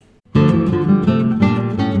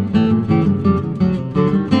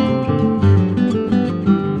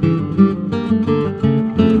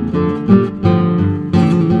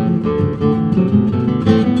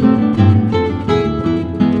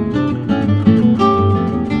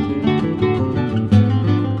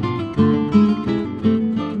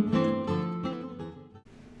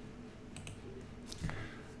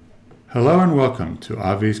Hello and welcome to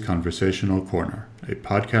Avi's Conversational Corner, a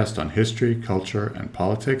podcast on history, culture, and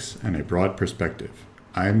politics in a broad perspective.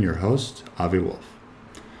 I am your host, Avi Wolf.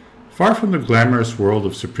 Far from the glamorous world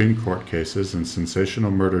of Supreme Court cases and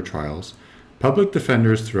sensational murder trials, public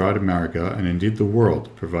defenders throughout America and indeed the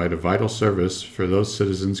world provide a vital service for those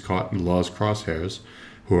citizens caught in the law's crosshairs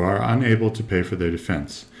who are unable to pay for their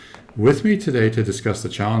defense. With me today to discuss the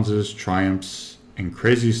challenges, triumphs, and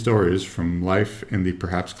crazy stories from life in the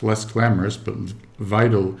perhaps less glamorous but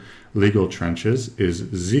vital legal trenches is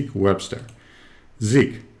Zeke Webster.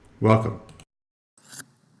 Zeke, welcome.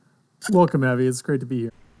 Welcome, Avi. It's great to be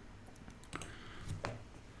here.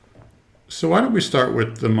 So why don't we start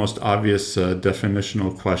with the most obvious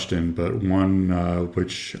definitional question, but one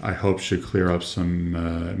which I hope should clear up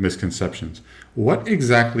some misconceptions. What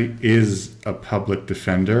exactly is a public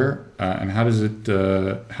defender, and how is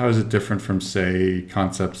it different from, say,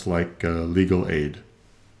 concepts like legal aid?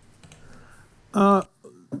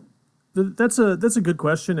 That's a good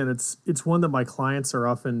question, and it's one that my clients are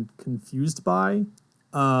often confused by.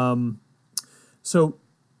 So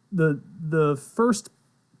the first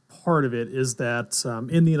part of it is that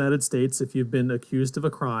in the United States, if you've been accused of a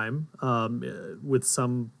crime, with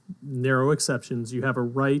some narrow exceptions, you have a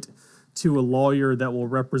right to a lawyer that will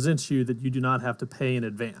represent you that you do not have to pay in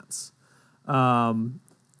advance. And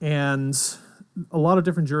a lot of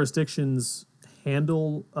different jurisdictions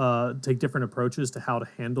take different approaches to how to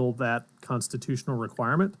handle that constitutional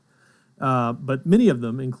requirement. But many of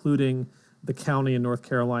them, including the county in North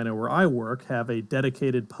Carolina where I work, have a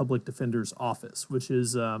dedicated public defender's office, which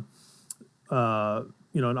is an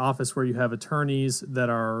office where you have attorneys that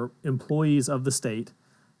are employees of the state,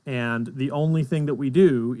 and the only thing that we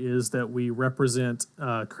do is that we represent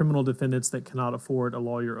criminal defendants that cannot afford a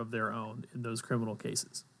lawyer of their own in those criminal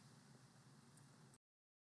cases.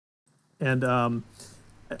 And I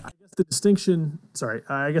guess the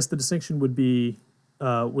distinction would be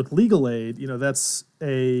with legal aid. That's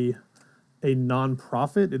a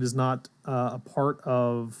nonprofit. It is not a part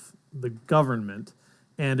of the government,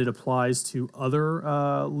 and it applies to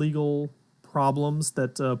other legal problems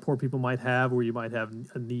that poor people might have, where you might have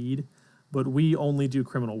a need, but we only do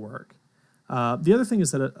criminal work. The other thing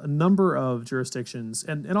is that a number of jurisdictions,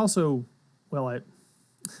 and also, let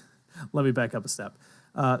me back up a step.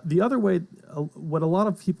 The other way, what a lot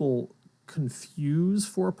of people confuse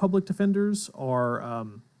for public defenders are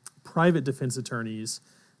private defense attorneys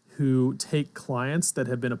who take clients that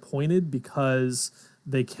have been appointed because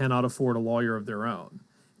they cannot afford a lawyer of their own.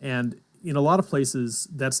 And in a lot of places,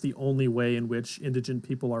 that's the only way in which indigent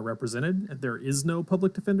people are represented, and there is no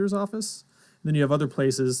public defender's office. And then you have other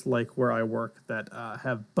places like where I work that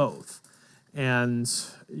have both. And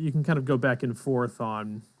you can kind of go back and forth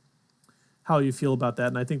on how you feel about that.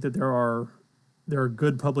 And I think that there are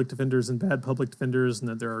good public defenders and bad public defenders, and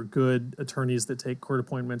that there are good attorneys that take court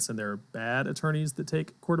appointments and there are bad attorneys that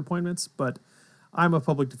take court appointments. But I'm a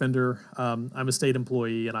public defender. I'm a state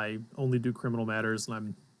employee, and I only do criminal matters, and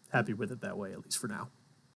I'm happy with it that way, at least for now.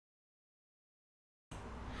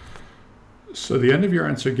 So the end of your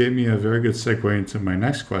answer gave me a very good segue into my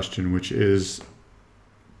next question, which is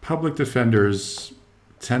public defenders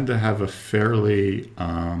tend to have a fairly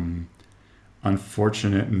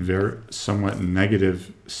unfortunate and very somewhat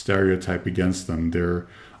negative stereotype against them. They're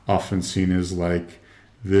often seen as like,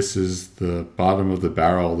 this is the bottom of the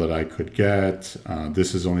barrel that I could get.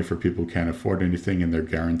 This is only for people who can't afford anything, and they're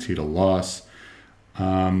guaranteed a loss.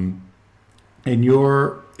 In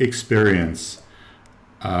your experience,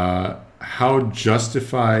 how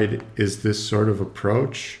justified is this sort of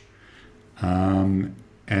approach? And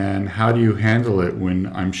how do you handle it when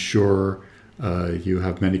I'm sure you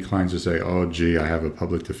have many clients who say, oh, gee, I have a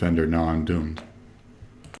public defender, now I'm doomed?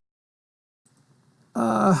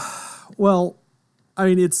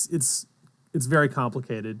 It's very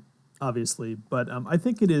complicated, obviously, but I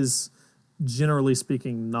think it is, generally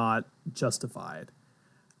speaking, not justified.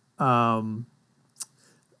 To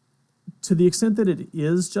the extent that it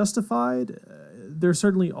is justified, there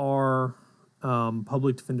certainly are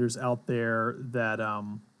public defenders out there that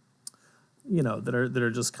that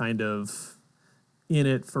are just kind of in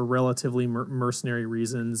it for relatively mercenary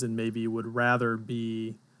reasons, and maybe would rather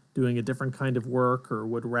be doing a different kind of work, or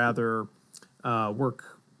would rather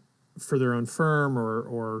work for their own firm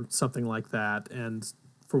or something like that, and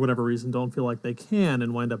for whatever reason don't feel like they can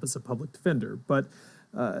and wind up as a public defender. But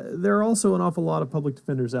there are also an awful lot of public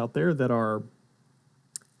defenders out there that are,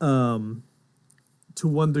 to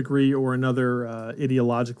one degree or another,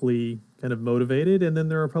 ideologically kind of motivated, and then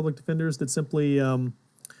there are public defenders that simply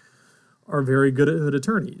are very good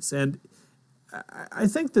attorneys. And I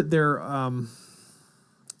think that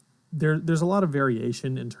there's a lot of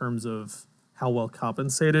variation in terms of how well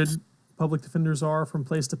compensated public defenders are from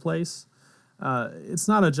place to place. It's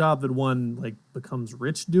not a job that one like becomes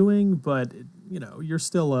rich doing, but you're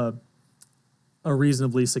still a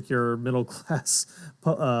reasonably secure middle class,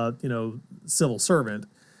 civil servant.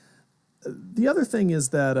 The other thing is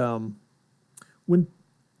that when,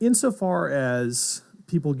 insofar as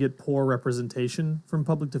people get poor representation from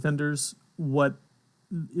public defenders, what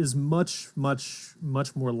is much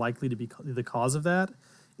more likely to be the cause of that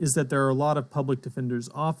is that there are a lot of public defenders'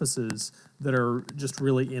 offices that are just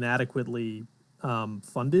really inadequately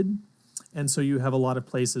funded. And so you have a lot of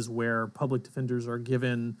places where public defenders are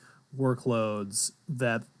given workloads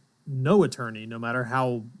that no attorney, no matter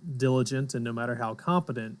how diligent and no matter how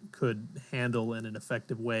competent, could handle in an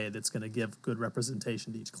effective way that's going to give good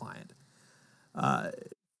representation to each client.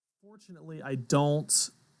 Fortunately, I don't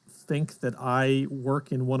think that I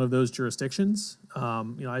work in one of those jurisdictions.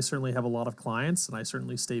 I certainly have a lot of clients and I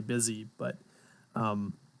certainly stay busy, but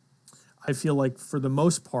I feel like for the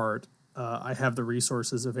most part, I have the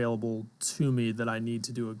resources available to me that I need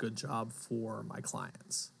to do a good job for my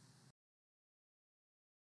clients.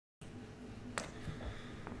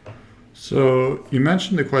 So you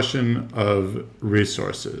mentioned the question of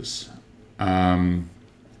resources. And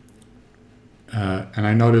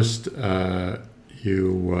I noticed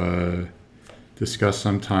you discuss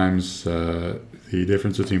sometimes the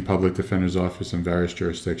difference between public defender's office and various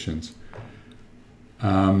jurisdictions.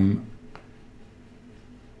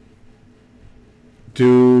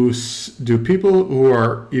 Do people who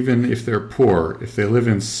are, even if they're poor, if they live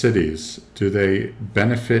in cities, do they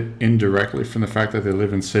benefit indirectly from the fact that they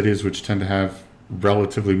live in cities which tend to have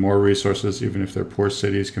relatively more resources, even if they're poor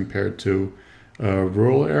cities compared to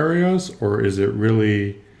rural areas? Or is it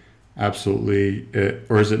really absolutely,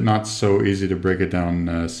 or is it not so easy to break it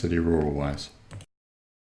down city rural wise?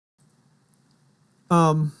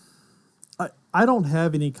 I don't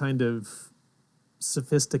have any kind of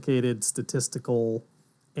sophisticated statistical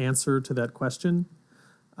answer to that question.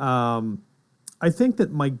 I think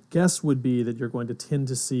that my guess would be that you're going to tend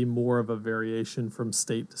to see more of a variation from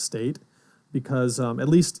state to state, because at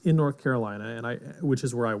least in North Carolina, which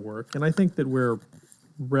is where I work, and I think that we're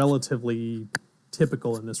relatively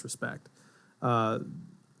typical in this respect. The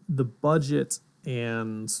budget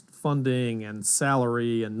and funding and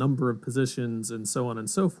salary and number of positions and so on and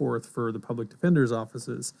so forth for the public defender's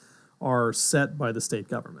offices are set by the state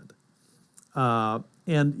government.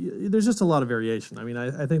 And there's just a lot of variation. I mean,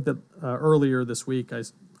 I think that earlier this week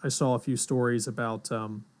I saw a few stories about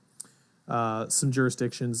some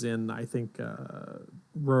jurisdictions in, I think,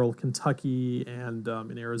 rural Kentucky and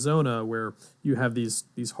in Arizona, where you have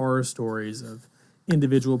these horror stories of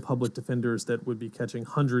individual public defenders that would be catching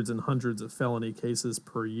hundreds and hundreds of felony cases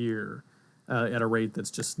per year at a rate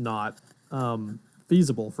that's just not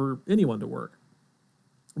feasible for anyone to work.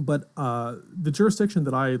 But the jurisdiction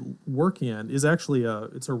that I work in is actually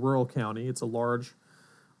it's a rural county. It's a large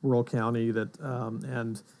rural county that,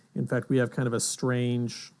 and in fact, we have kind of a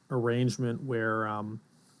strange arrangement where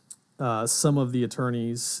some of the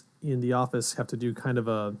attorneys in the office have to do kind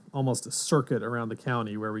of almost a circuit around the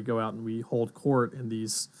county, where we go out and we hold court in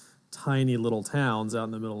these tiny little towns out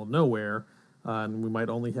in the middle of nowhere, and we might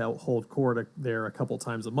only hold court there a couple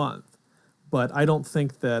times a month. But I don't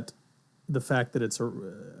think that the fact that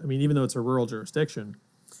even though it's a rural jurisdiction,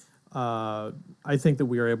 I think that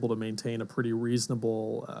we are able to maintain a pretty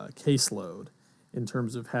reasonable caseload in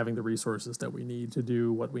terms of having the resources that we need to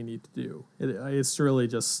do what we need to do. It's really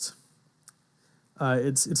just,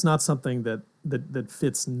 it's not something that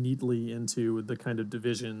fits neatly into the kind of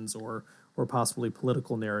divisions or possibly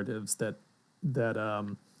political narratives that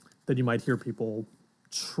you might hear people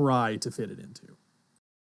try to fit it into.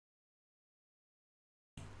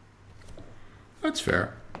 That's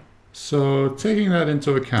fair. So taking that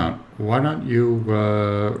into account, why don't you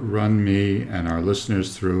run me and our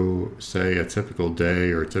listeners through, say, a typical day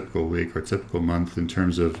or a typical week or a typical month in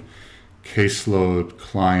terms of caseload,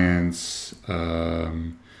 clients,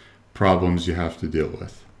 problems you have to deal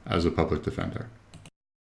with as a public defender?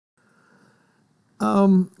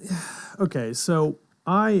 Okay, so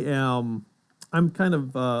I'm kind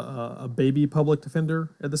of a baby public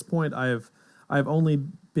defender at this point. I've only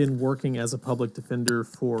been working as a public defender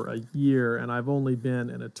for a year, and I've only been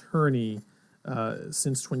an attorney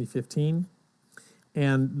since 2015.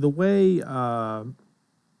 And the way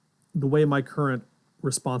my current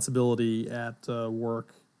responsibility at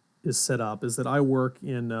work is set up is that I work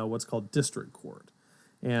in what's called district court.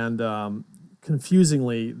 And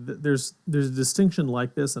confusingly, there's a distinction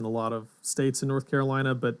like this in a lot of states in North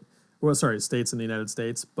Carolina, states in the United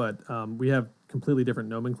States, but we have completely different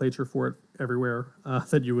nomenclature for it everywhere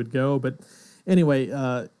that you would go. But anyway,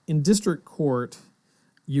 in district court,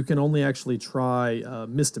 you can only actually try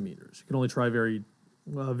misdemeanors. You can only try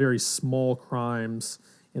very small crimes,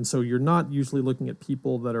 and so you're not usually looking at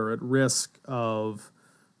people that are at risk of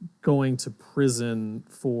going to prison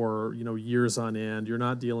for years on end. You're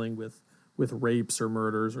not dealing with rapes or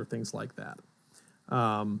murders or things like that.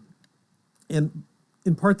 And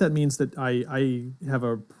in part, that means that I have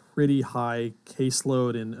a pretty high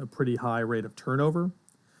caseload and a pretty high rate of turnover.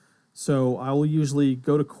 So I will usually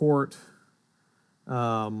go to court.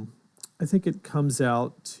 I think it comes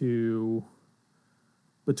out to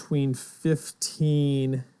between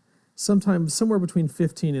 15, sometimes somewhere between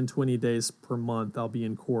 15 and 20 days per month. I'll be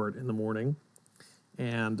in court in the morning.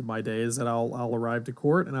 And my day is that I'll arrive to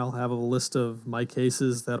court and I'll have a list of my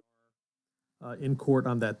cases that are in court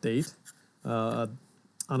on that date.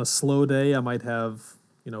 On a slow day, I might have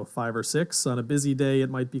 5 or 6. On a busy day, it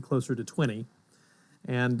might be closer to 20.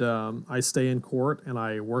 And I stay in court and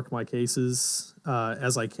I work my cases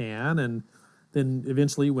as I can. And then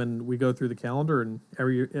eventually, when we go through the calendar and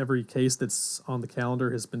every case that's on the calendar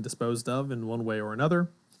has been disposed of in one way or another,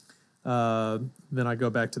 then I go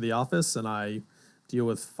back to the office and I deal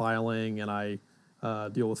with filing and I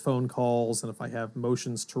deal with phone calls. And if I have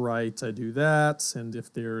motions to write, I do that. And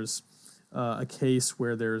if there's a case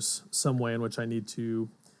where there's some way in which I need to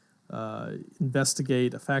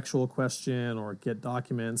investigate a factual question or get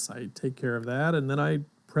documents, I take care of that, and then I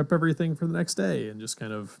prep everything for the next day and just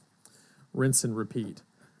kind of rinse and repeat.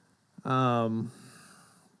 I mean,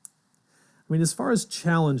 as far as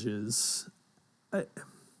challenges,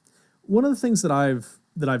 one of the things that I've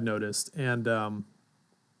noticed, and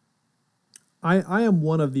I am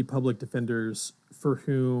one of the public defenders for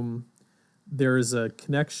whom there is a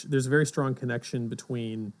connection. There's a very strong connection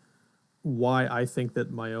between why I think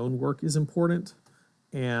that my own work is important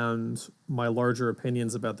and my larger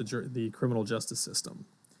opinions about the criminal justice system.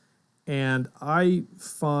 And I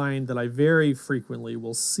find that I very frequently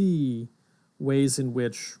will see ways in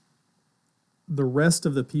which the rest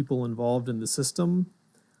of the people involved in the system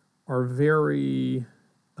are very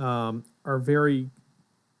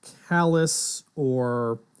callous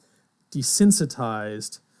or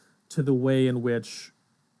desensitized to the way in which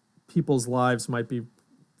people's lives might be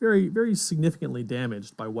very, very significantly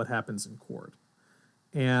damaged by what happens in court.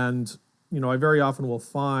 And, I very often will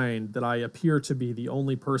find that I appear to be the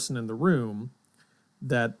only person in the room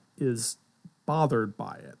that is bothered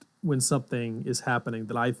by it when something is happening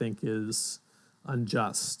that I think is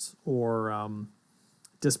unjust or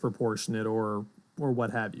disproportionate or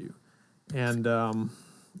what have you. And,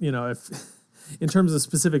 if in terms of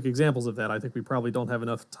specific examples of that, I think we probably don't have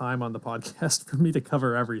enough time on the podcast for me to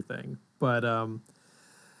cover everything. But, on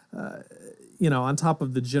top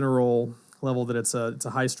of the general level that it's a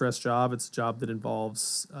high stress job, it's a job that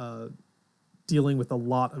involves dealing with a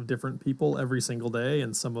lot of different people every single day,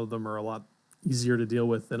 and some of them are a lot easier to deal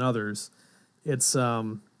with than others. It's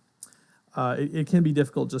it can be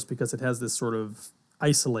difficult just because it has this sort of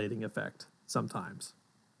isolating effect sometimes.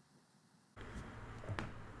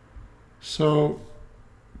 So,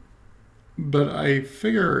 but I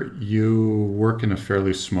figure you work in a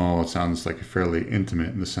fairly small, it sounds like a fairly intimate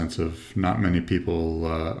in the sense of not many people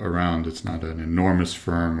around. It's not an enormous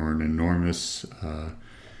firm or an enormous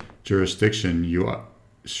jurisdiction.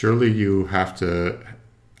 Surely you have to,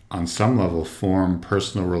 on some level, form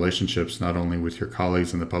personal relationships, not only with your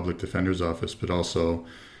colleagues in the public defender's office, but also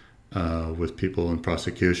with people in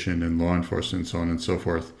prosecution and law enforcement and so on and so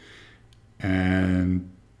forth.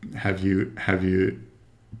 And have you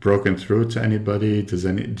broken through to anybody?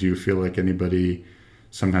 Do you feel like anybody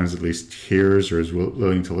sometimes at least hears or is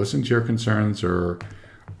willing to listen to your concerns, or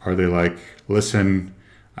are they like, listen,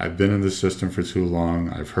 I've been in the system for too long,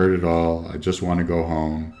 I've heard it all, I just want to go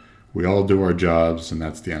home, we all do our jobs and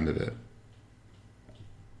that's the end of it?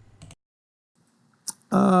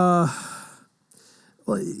 Well,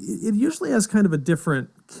 it usually has kind of a different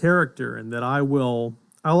character in that I'll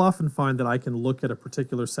often find that I can look at a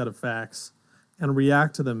particular set of facts and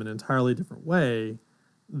react to them in an entirely different way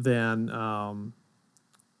than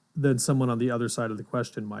someone on the other side of the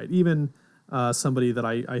question might. Even somebody that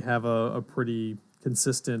I have a pretty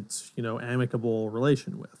consistent, amicable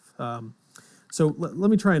relation with. So let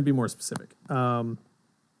me try and be more specific. In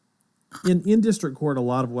district court, a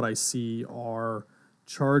lot of what I see are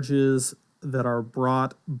charges that are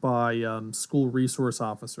brought by school resource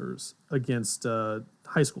officers against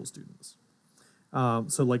high school students.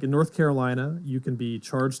 So like in North Carolina, you can be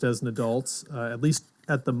charged as an adult, at least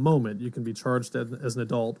at the moment, you can be charged as an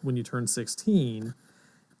adult when you turn 16.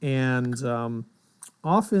 And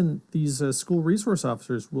often these school resource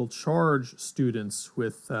officers will charge students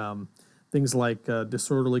with things like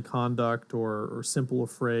disorderly conduct or simple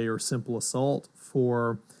affray or simple assault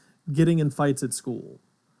for getting in fights at school,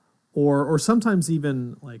 or sometimes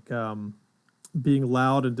even like being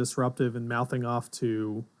loud and disruptive and mouthing off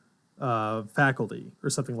to faculty or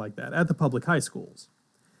something like that at the public high schools.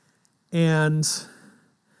 And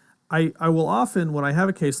I will often, when I have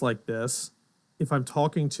a case like this, if I'm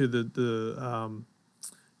talking to the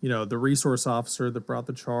resource officer that brought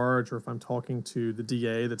the charge, or if I'm talking to the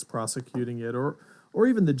DA that's prosecuting it, or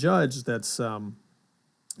even the judge that's that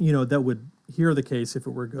would hear the case if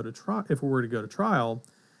it were to go to trial,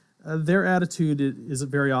 their attitude is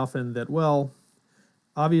very often that, well,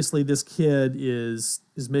 obviously this kid is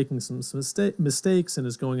making some mistakes and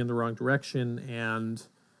is going in the wrong direction, and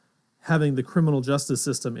having the criminal justice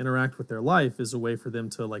system interact with their life is a way for them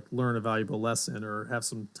to like learn a valuable lesson or have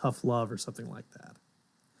some tough love or something like that.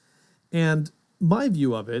 And my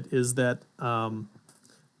view of it is that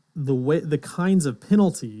the kinds of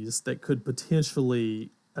penalties that could potentially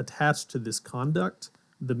attach to this conduct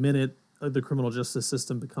the minute the criminal justice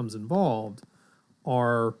system becomes involved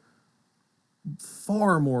are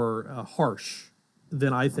far more harsh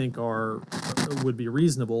than I think would be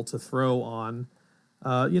reasonable to throw on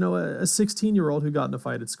a 16-year-old who got in a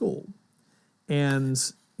fight at school. And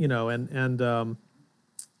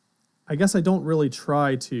I guess I don't really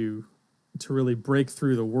try to really break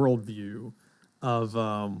through the worldview of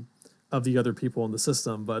the other people in the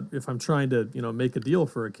system. But if I'm trying to make a deal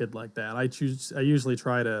for a kid like that, I usually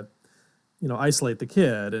try to isolate the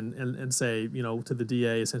kid and say to the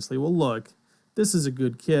DA essentially, well, look, this is a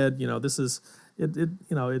good kid. This is it.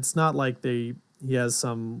 It's not like he has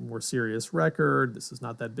some more serious record. This is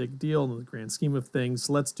not that big deal in the grand scheme of things.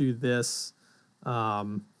 Let's do this,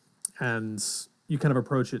 and you kind of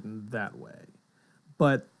approach it in that way.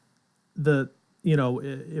 But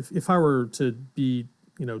if I were to be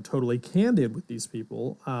totally candid with these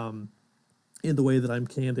people, in the way that I'm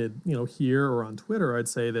candid here or on Twitter, I'd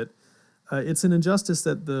say that it's an injustice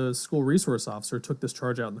that the school resource officer took this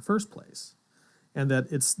charge out in the first place, and that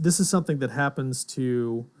this is something that happens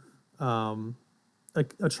to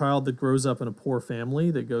a child that grows up in a poor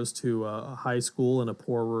family, that goes to a high school in a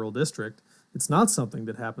poor rural district. It's not something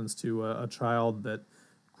that happens to a child that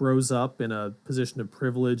grows up in a position of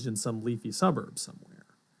privilege in some leafy suburb somewhere.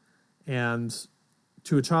 And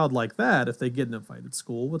to a child like that, if they get in a fight at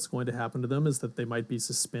school, what's going to happen to them is that they might be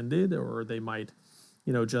suspended, or they might,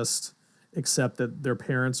 just accept that their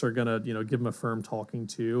parents are going to, give them a firm talking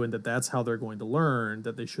to, and that's how they're going to learn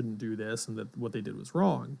that they shouldn't do this and that what they did was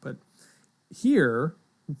wrong. But here,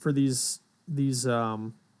 for these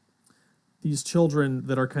children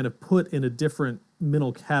that are kind of put in a different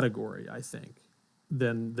mental category, I think,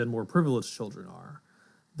 than more privileged children are,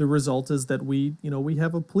 the result is that we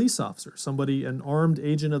have a police officer, an armed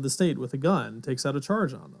agent of the state with a gun, takes out a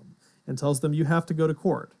charge on them and tells them you have to go to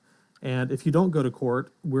court. And if you don't go to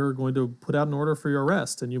court, we're going to put out an order for your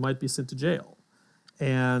arrest and you might be sent to jail.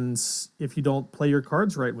 And if you don't play your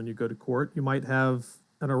cards right when you go to court, you might have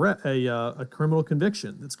a criminal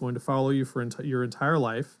conviction that's going to follow you for your entire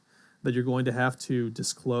life, that you're going to have to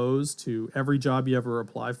disclose to every job you ever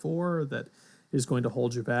apply for, that is going to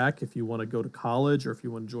hold you back if you want to go to college, or if you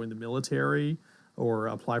want to join the military, or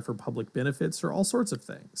apply for public benefits, or all sorts of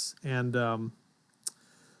things. And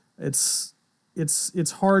it's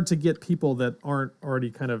hard to get people that aren't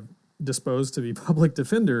already kind of disposed to be public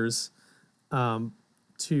defenders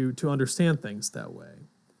to understand things that way.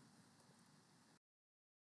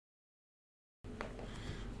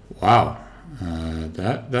 Wow.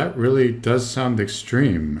 That really does sound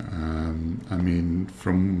extreme. I mean,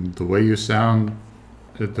 from the way you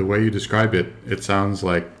describe it, it sounds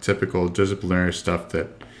like typical disciplinary stuff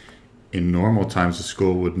that in normal times the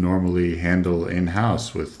school would normally handle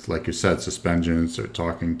in-house with, like you said, suspensions or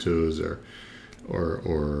talking tos or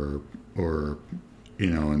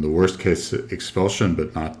in the worst case expulsion,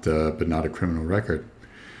 but not a criminal record.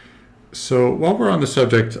 So while we're on the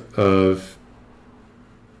subject of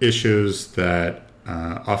issues that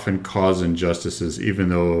often cause injustices, even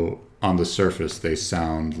though on the surface they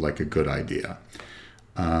sound like a good idea.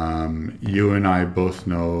 You and I both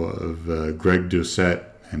know of Greg Doucette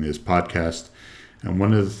and his podcast, and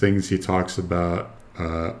one of the things he talks about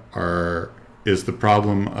is the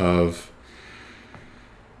problem of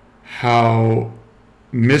how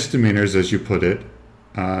misdemeanors, as you put it,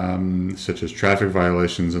 such as traffic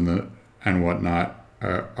violations and whatnot,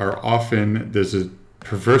 are often, there's a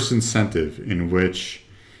perverse incentive in which,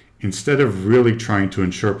 instead of really trying to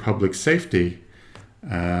ensure public safety,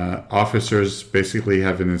 Officers basically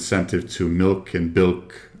have an incentive to milk and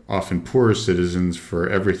bilk often poorer citizens for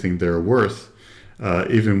everything they're worth,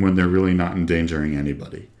 even when they're really not endangering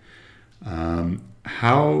anybody.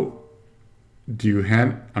 How do you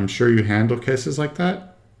I'm sure you handle cases like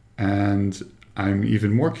that, and I'm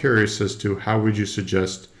even more curious as to how would you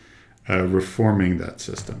suggest reforming that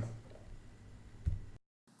system?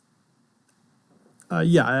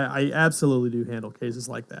 Yeah, I absolutely do handle cases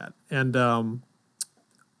like that, and the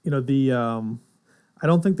I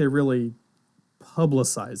don't think they really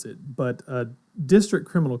publicize it, but district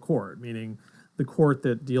criminal court, meaning the court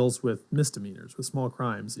that deals with misdemeanors, with small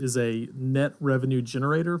crimes, is a net revenue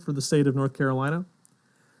generator for the state of North Carolina.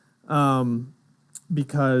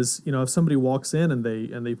 Because if somebody walks in and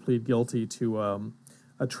they plead guilty to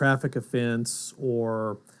a traffic offense,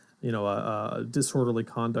 or a disorderly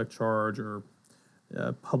conduct charge, or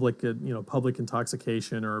public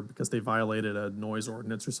intoxication, or because they violated a noise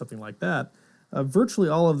ordinance or something like that, virtually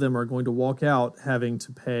all of them are going to walk out having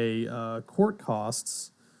to pay court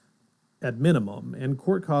costs at minimum, and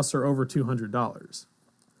court costs are over $200.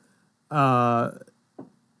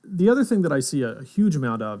 The other thing that I see a huge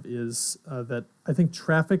amount of is that I think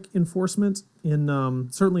traffic enforcement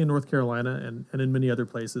certainly in North Carolina and in many other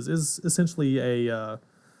places is essentially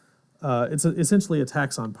essentially a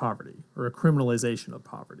tax on poverty, or a criminalization of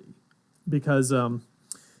poverty, because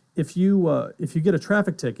if you get a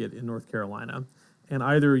traffic ticket in North Carolina, and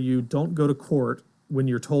either you don't go to court when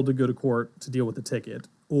you're told to go to court to deal with the ticket,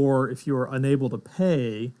 or if you are unable to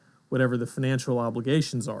pay whatever the financial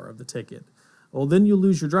obligations are of the ticket, well, then you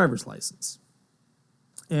lose your driver's license.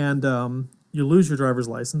 And you lose your driver's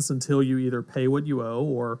license until you either pay what you owe,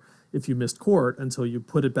 or if you missed court, until you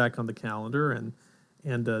put it back on the calendar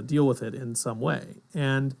and deal with it in some way.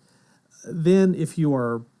 And then if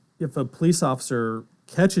a police officer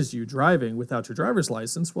catches you driving without your driver's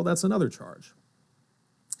license, well, that's another charge.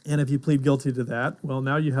 And if you plead guilty to that, well,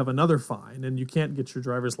 now you have another fine, and you can't get your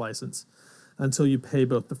driver's license until you pay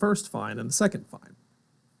both the first fine and the second fine.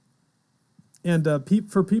 And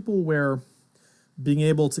for people where being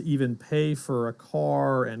able to even pay for a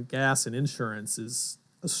car and gas and insurance is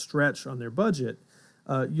a stretch on their budget,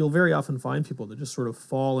 you'll very often find people that just sort of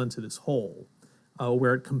fall into this hole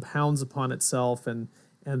where it compounds upon itself, and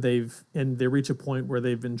they reach a point where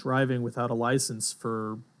they've been driving without a license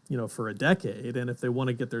for a decade, and if they want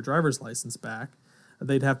to get their driver's license back,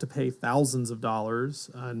 they'd have to pay thousands of dollars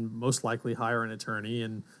and most likely hire an attorney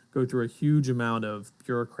and go through a huge amount of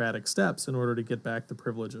bureaucratic steps in order to get back the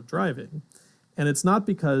privilege of driving. And it's not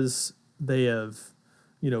because they have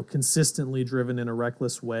consistently driven in a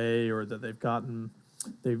reckless way, or that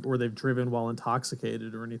they've driven while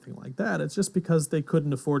intoxicated or anything like that. It's just because they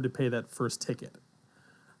couldn't afford to pay that first ticket.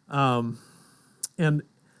 And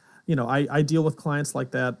I deal with clients like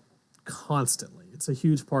that constantly. It's a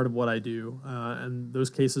huge part of what I do, and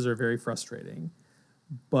those cases are very frustrating.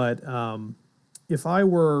 But if I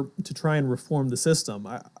were to try and reform the system,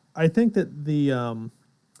 I think that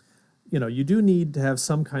you do need to have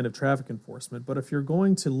some kind of traffic enforcement. But if you're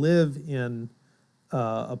going to live in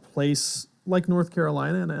a place like North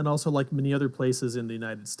Carolina, and also like many other places in the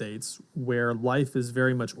United States, where life is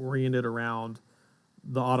very much oriented around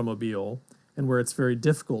the automobile, and where it's very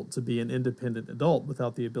difficult to be an independent adult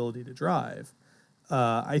without the ability to drive,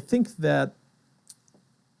 I think that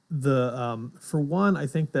for one, I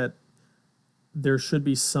think that there should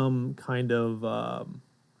be some kind of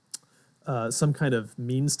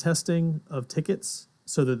means testing of tickets,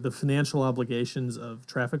 so that the financial obligations of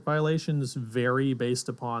traffic violations vary based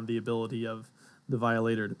upon the ability of the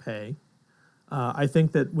violator to pay. I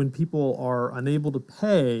think that when people are unable to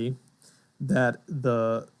pay, that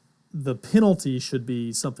the penalty should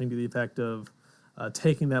be something to the effect of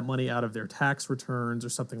taking that money out of their tax returns or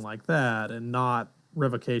something like that, and not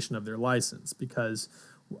revocation of their license. Because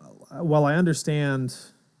while I understand,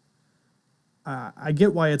 I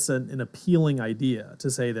get why it's an appealing idea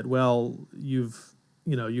to say that, well, you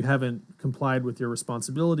haven't complied with your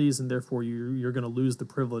responsibilities, and therefore you're going to lose the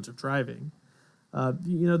privilege of driving.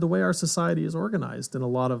 The way our society is organized in a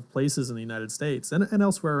lot of places in the United States and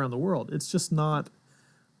elsewhere around the world, it's just not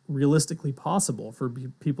realistically possible for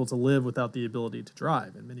people to live without the ability to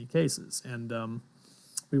drive in many cases. And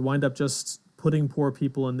we wind up just putting poor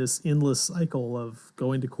people in this endless cycle of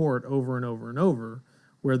going to court over and over and over,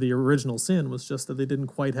 where the original sin was just that they didn't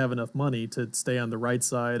quite have enough money to stay on the right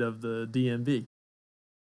side of the DMV.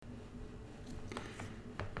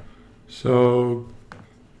 So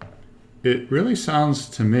it really sounds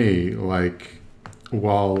to me like,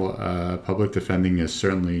 while public defending is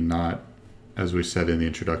certainly not, as we said in the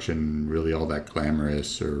introduction, really all that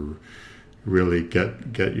glamorous or really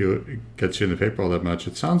gets you in the paper all that much.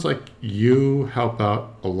 It sounds like you help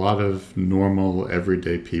out a lot of normal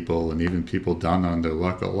everyday people and even people down on their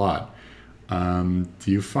luck a lot.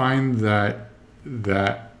 Do you find that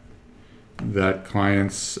that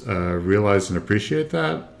clients realize and appreciate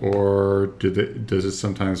that, or does it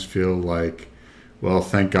sometimes feel like, well,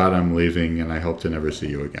 thank God I'm leaving and I hope to never see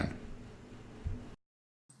you again?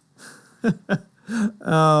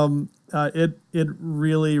 It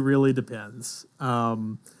really depends.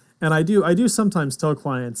 And I do sometimes tell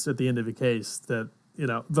clients at the end of a case that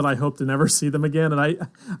that I hope to never see them again. And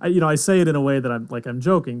I say it in a way that I'm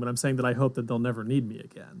joking, but I'm saying that I hope that they'll never need me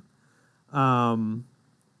again.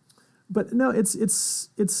 But no,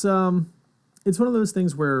 it's one of those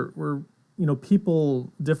things where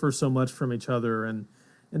people differ so much from each other, and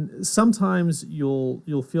sometimes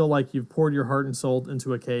you'll feel like you've poured your heart and soul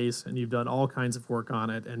into a case and you've done all kinds of work on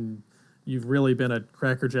it and you've really been a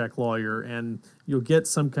crackerjack lawyer, and you'll get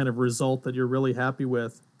some kind of result that you're really happy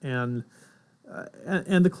with, and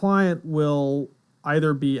the client will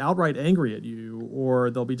either be outright angry at you,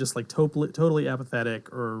 or they'll be just like totally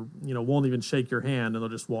apathetic, or won't even shake your hand and they'll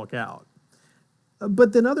just walk out.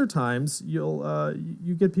 But then other times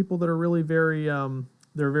you get people that are really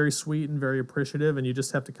they're very sweet and very appreciative, and you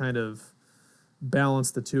just have to kind of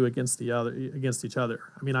balance the two against each other.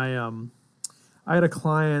 I mean, I had a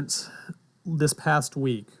client this past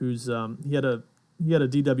week who's he had a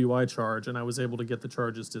DWI charge, and I was able to get the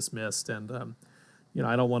charges dismissed. And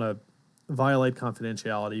I don't want to violate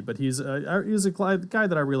confidentiality, but he's a guy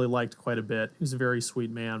that I really liked quite a bit. He's a very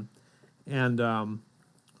sweet man, and and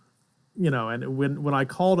when I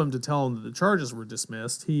called him to tell him that the charges were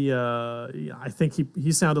dismissed, I think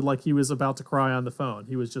he sounded like he was about to cry on the phone.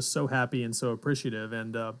 He was just so happy and so appreciative,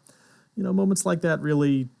 and moments like that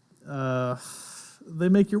really they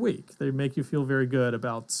make your week. They make you feel very good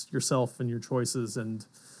about yourself and your choices and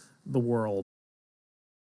the world.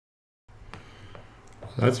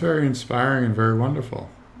 That's very inspiring and very wonderful.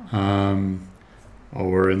 While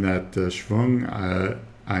we're in that schwung,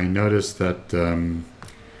 I noticed that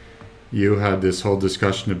you had this whole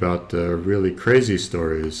discussion about really crazy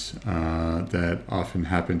stories that often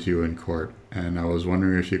happen to you in court, and I was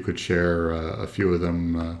wondering if you could share a few of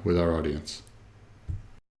them with our audience.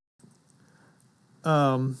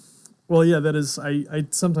 Well, yeah, that is. I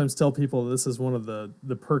sometimes tell people this is one of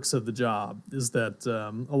the perks of the job, is that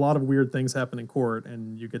a lot of weird things happen in court,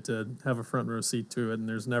 and you get to have a front row seat to it, and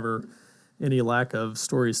there's never any lack of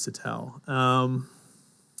stories to tell.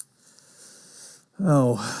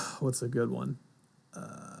 What's a good one?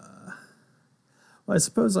 Well, I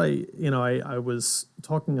suppose I was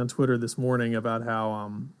talking on Twitter this morning about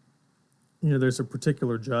how there's a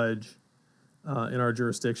particular judge in our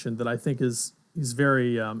jurisdiction that I think he's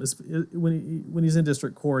very when he's in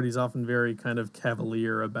district court, he's often very kind of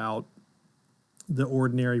cavalier about the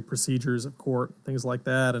ordinary procedures of court, things like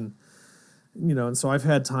that. And and so I've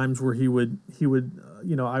had times where he would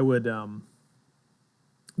I would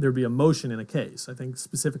there'd be a motion in a case. I think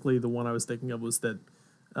specifically the one I was thinking of was that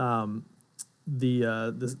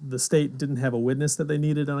the state didn't have a witness that they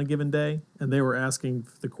needed on a given day, and they were asking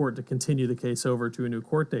the court to continue the case over to a new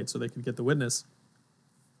court date so they could get the witness.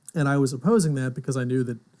 And I was opposing that because I knew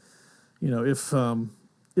that,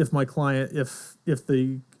 if my client, if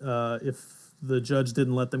the judge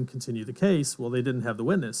didn't let them continue the case, well, they didn't have the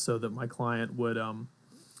witness, so that my client would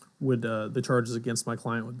the charges against my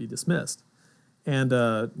client would be dismissed. And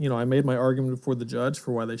I made my argument before the judge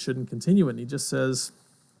for why they shouldn't continue it, and he just says,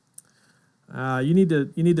 you need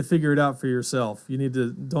to figure it out for yourself.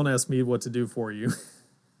 Don't ask me what to do for you.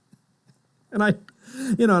 And I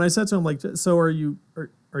said to him, like, so are you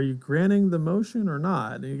granting the motion or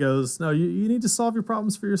not? And he goes, no, you need to solve your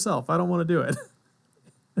problems for yourself. I don't want to do it.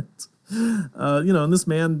 And this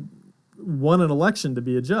man won an election to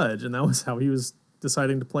be a judge, and that was how he was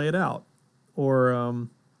deciding to play it out. Or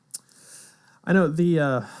I know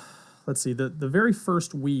let's see, the very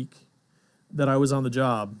first week that I was on the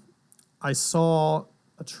job, I saw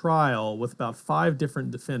a trial with about 5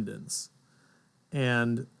 different defendants.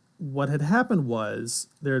 And what had happened was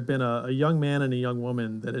there had been a young man and a young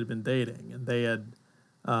woman that had been dating, and they had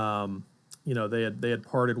they had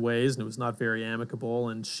parted ways, and it was not very amicable.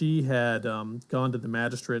 And she had gone to the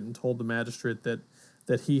magistrate and told the magistrate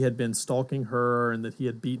that he had been stalking her and that he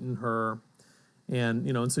had beaten her.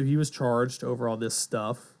 And so he was charged over all this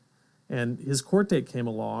stuff. And his court date came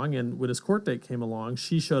along, and when his court date came along,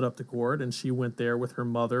 she showed up to court, and she went there with her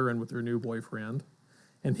mother and with her new boyfriend.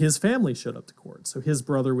 And his family showed up to court. So his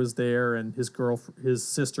brother was there, and his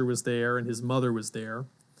sister was there, and his mother was there,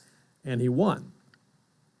 and he won.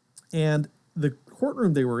 And the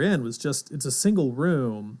courtroom they were in was it's a single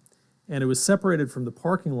room, and it was separated from the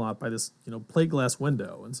parking lot by this, plate glass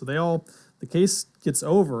window. And so the case gets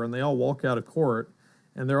over and they all walk out of court,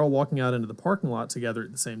 and they're all walking out into the parking lot together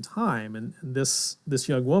at the same time. And this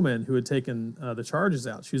young woman who had taken the charges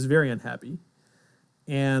out, she was very unhappy.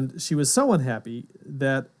 And she was so unhappy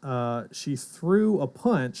that she threw a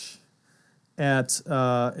punch at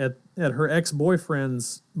her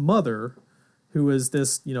ex-boyfriend's mother, who was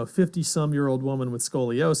this 50-some-year-old woman with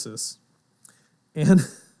scoliosis. And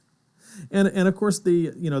and of course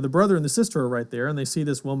the brother and the sister are right there, and they see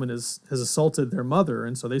this woman has assaulted their mother,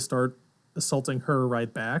 and so they start assaulting her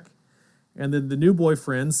right back. And then the new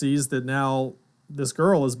boyfriend sees that now this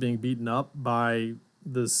girl is being beaten up by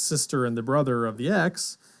the sister and the brother of the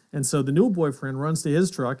ex. And so the new boyfriend runs to his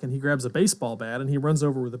truck and he grabs a baseball bat and he runs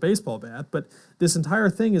over with a baseball bat. But this entire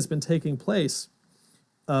thing has been taking place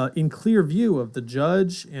in clear view of the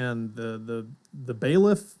judge and the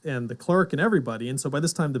bailiff and the clerk and everybody. And so by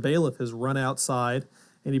this time the bailiff has run outside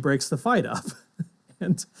and he breaks the fight up.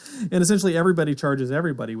 and essentially everybody charges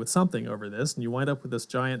everybody with something over this. And you wind up with this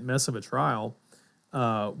giant mess of a trial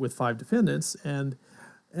with 5 defendants. And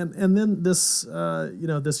then this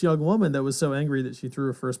this young woman that was so angry that she threw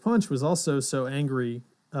her first punch was also so angry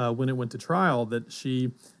when it went to trial that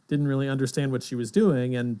she didn't really understand what she was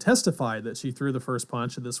doing and testified that she threw the first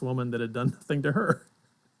punch at this woman that had done nothing to her.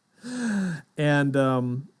 And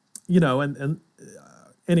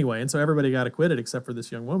anyway, and so everybody got acquitted except for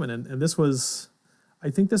this young woman. And this was, I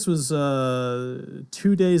think this was 2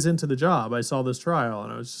 days into the job. I saw this trial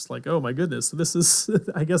and I was just like, oh my goodness, this is,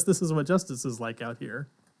 I guess this is what justice is like out here.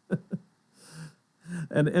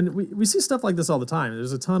 And we see stuff like this all the time.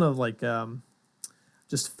 There's a ton of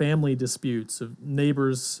just family disputes of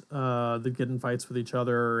neighbors that get in fights with each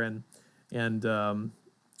other, and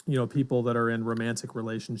people that are in romantic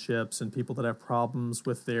relationships, and people that have problems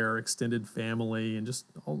with their extended family, and just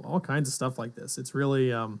all kinds of stuff like this. It's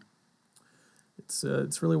really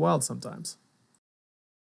it's really wild sometimes.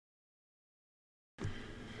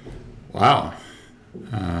 Wow.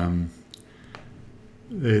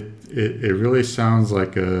 It really sounds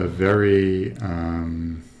like a very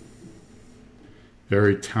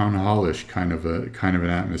very town hallish kind of an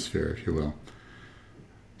atmosphere, if you will.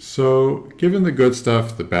 So, given the good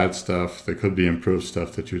stuff, the bad stuff, the could be improved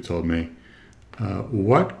stuff that you told me,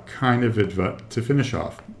 what kind of advice, to finish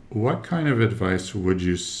off, what kind of advice would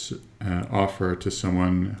you offer to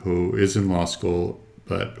someone who is in law school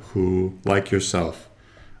but who, like yourself,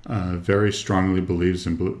 very strongly believes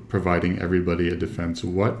in providing everybody a defense?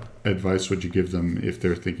 What advice would you give them if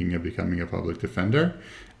they're thinking of becoming a public defender?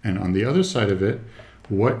 And on the other side of it,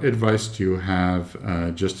 what advice do you have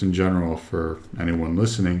just in general for anyone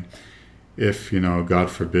listening if, God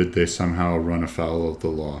forbid, they somehow run afoul of the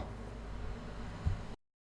law?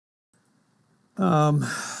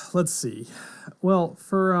 Let's see. Well,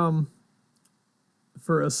 for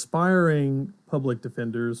aspiring public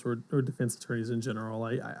defenders or defense attorneys in general,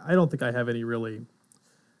 I don't think I have any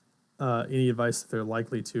advice that they're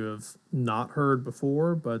likely to have not heard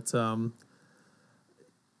before. But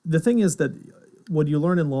the thing is that what you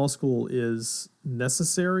learn in law school is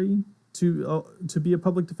necessary to be a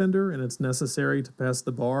public defender, and it's necessary to pass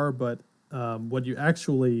the bar. But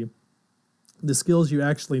the skills you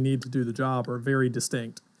actually need to do the job are very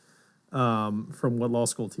distinct from what law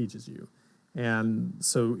school teaches you. And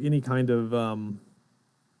so any kind of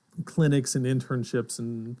clinics and internships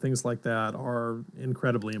and things like that are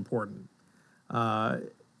incredibly important. I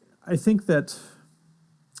think the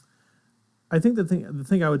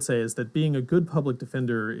thing I would say is that being a good public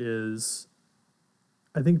defender is,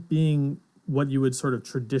 I think, being what you would sort of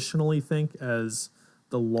traditionally think as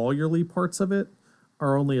the lawyerly parts of it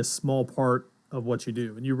are only a small part of what you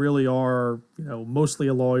do. And you really are, mostly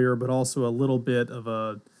a lawyer, but also a little bit of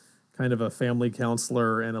a kind of a family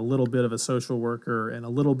counselor, and a little bit of a social worker, and a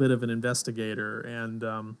little bit of an investigator. And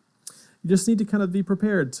you just need to kind of be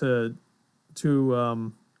prepared to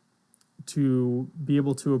be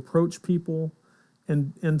able to approach people,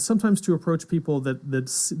 and sometimes to approach people that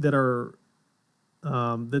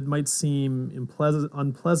might seem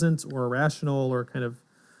unpleasant or irrational or kind of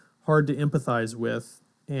hard to empathize with,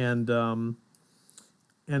 and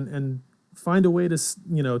find a way to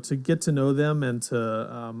get to know them and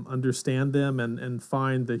to understand them, and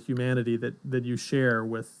find the humanity that you share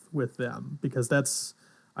with them, because that's,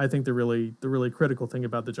 I think, the really critical thing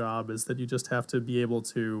about the job is that you just have to be able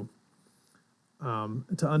to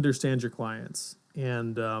understand your clients,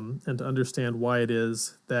 and to understand why it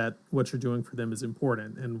is that what you're doing for them is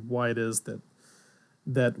important, and why it is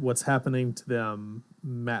that what's happening to them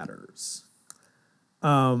matters.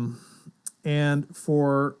 And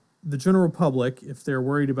for the general public, if they're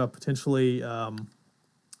worried about potentially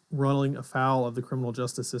running afoul of the criminal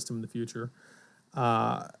justice system in the future,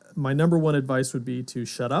 my number one advice would be to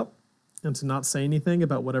shut up and to not say anything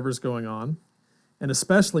about whatever's going on, and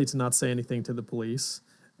especially to not say anything to the police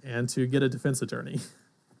and to get a defense attorney.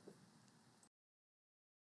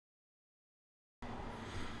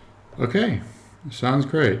 Okay, sounds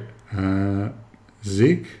great.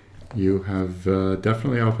 Zeke, you have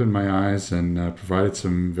definitely opened my eyes and provided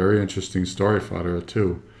some very interesting story fodder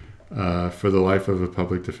too for the life of a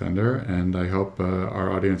public defender, and I hope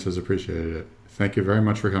our audience has appreciated it. Thank you very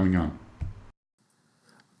much for coming on.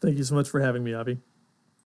 Thank you so much for having me, Avi.